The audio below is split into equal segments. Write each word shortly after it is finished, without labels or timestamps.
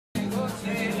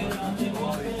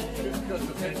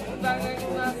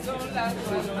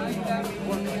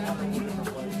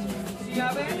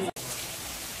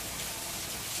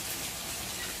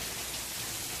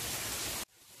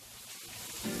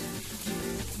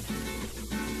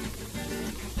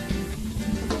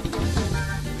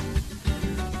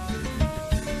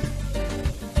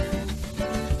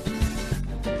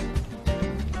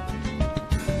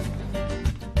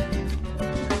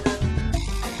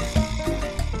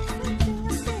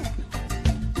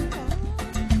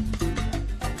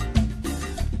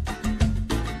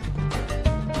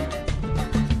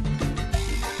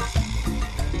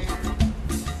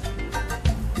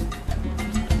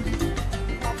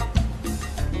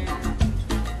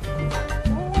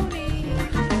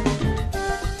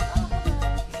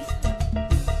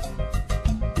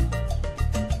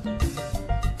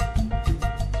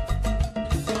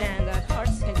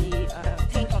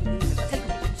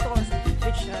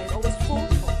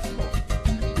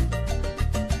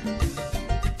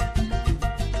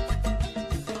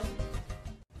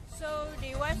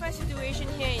Situation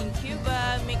here in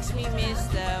Cuba makes me miss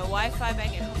the Wi-Fi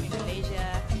back at home in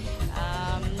Malaysia.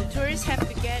 Tourists have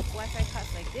to get Wi-Fi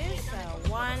cards like this.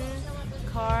 One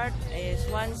card is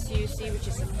 1 CUC, which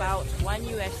is about 1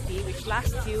 USD, which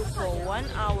lasts you for 1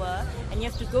 hour, and you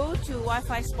have to go to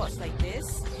Wi-Fi spots like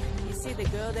this. You see the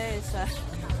girl there is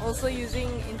also using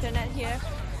internet here.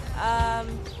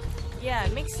 Yeah,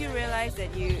 it makes you realize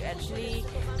that you actually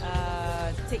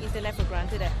take internet for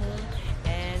granted at home,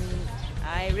 and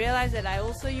I realized that I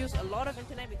also use a lot of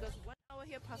internet because 1 hour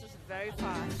here passes very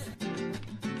fast.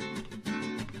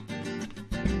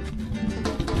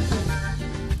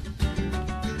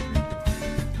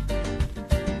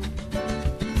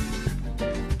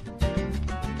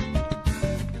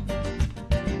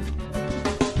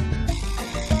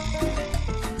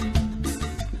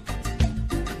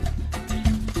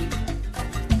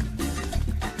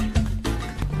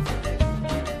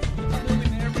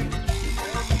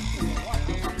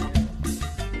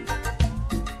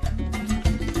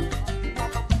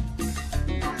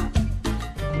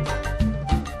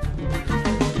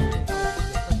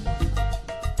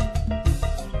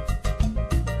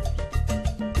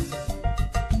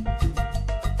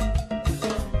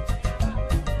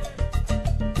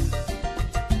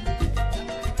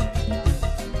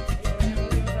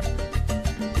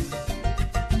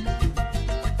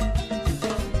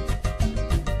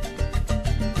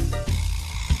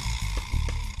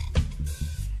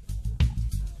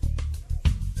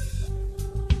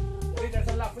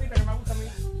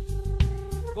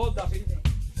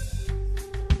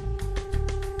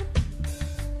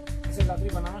 Esa es la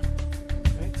tripa nada más.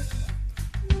 Okay.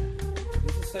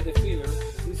 This is the filler.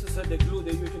 This is the glue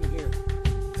that you can hear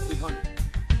with honey.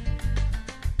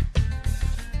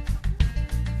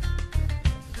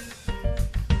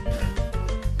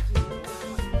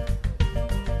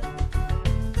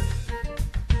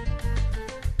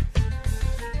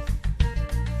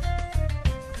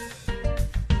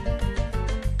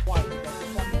 Why? Because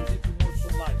this one is more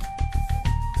sunlight.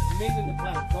 Made in the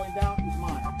plant. Going down is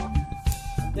mine.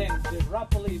 Then the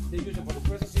wrapper leaf they use it for the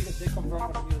first cigars, they come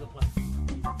from the middle of the plant.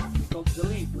 Because the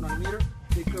leaf on the mirror,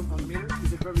 they come from the mirror,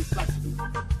 is a very flexible,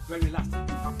 very elastic.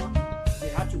 They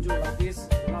have to do it like this.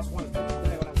 The last one is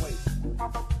whatever I wait.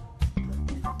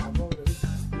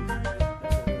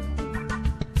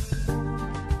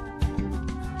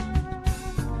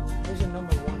 There's a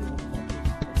number one.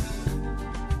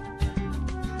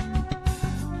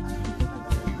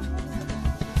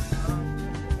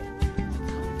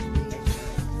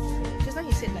 Just like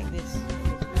he said like this.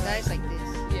 Guys like this.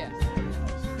 Yeah.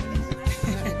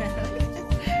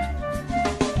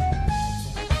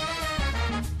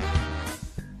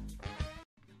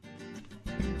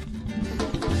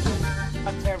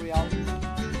 Material,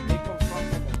 they come from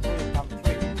the palm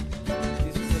tree.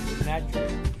 This is a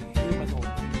natural humidor.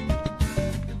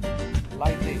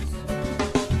 Like this.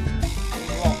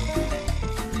 Wrong.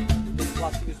 This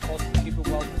plastic is supposed to keep it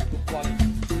well to quality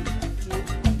 2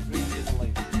 and 3 years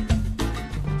later.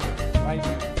 Right?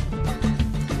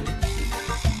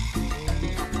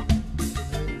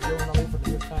 Don't know for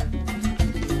the time.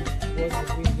 Was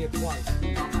between here twice. And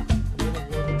then it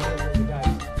was the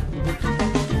guys.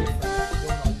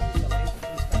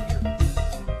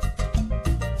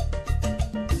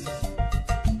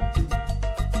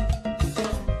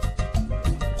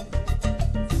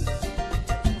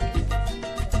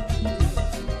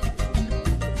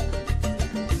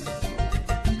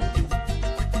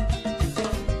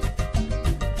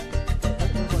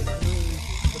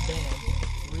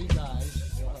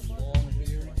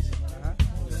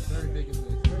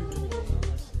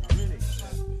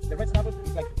 The red snapper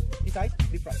is like size,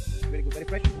 deep fry. Very good, very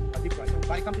fresh, deep fry.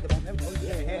 Body comes to the bone.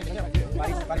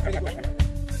 Body fresh.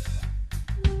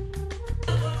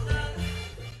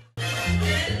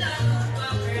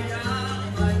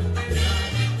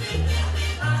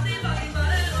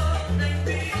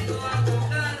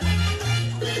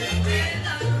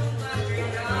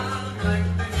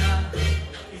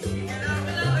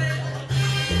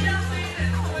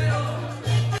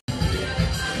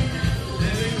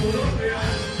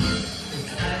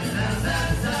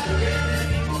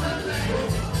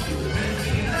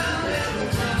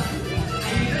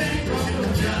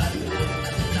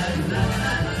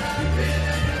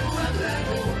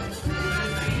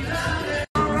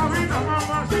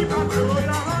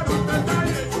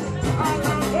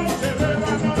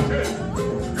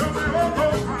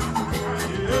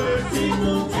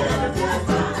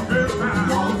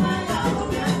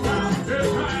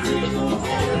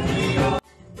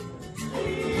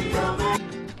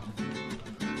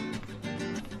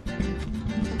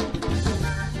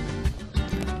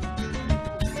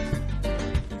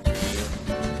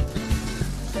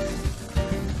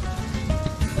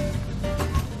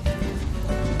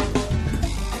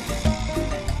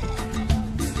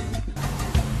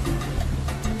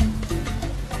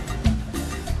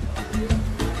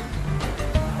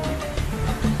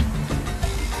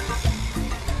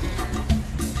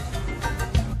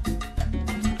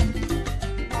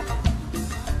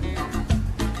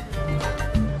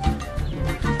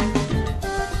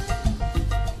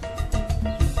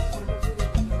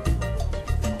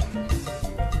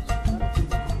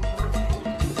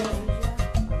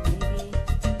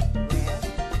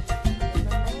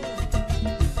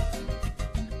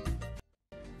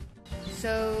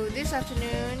 So this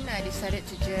afternoon I decided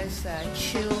to just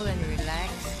chill and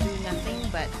relax, do nothing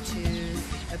but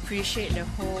to appreciate the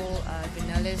whole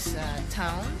Viñales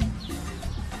town.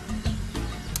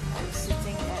 I'm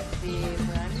sitting at the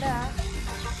veranda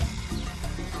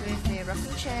with the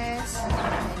rocking chairs,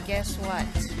 and guess what?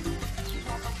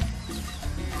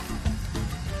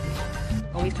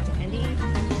 Always comes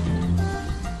handy.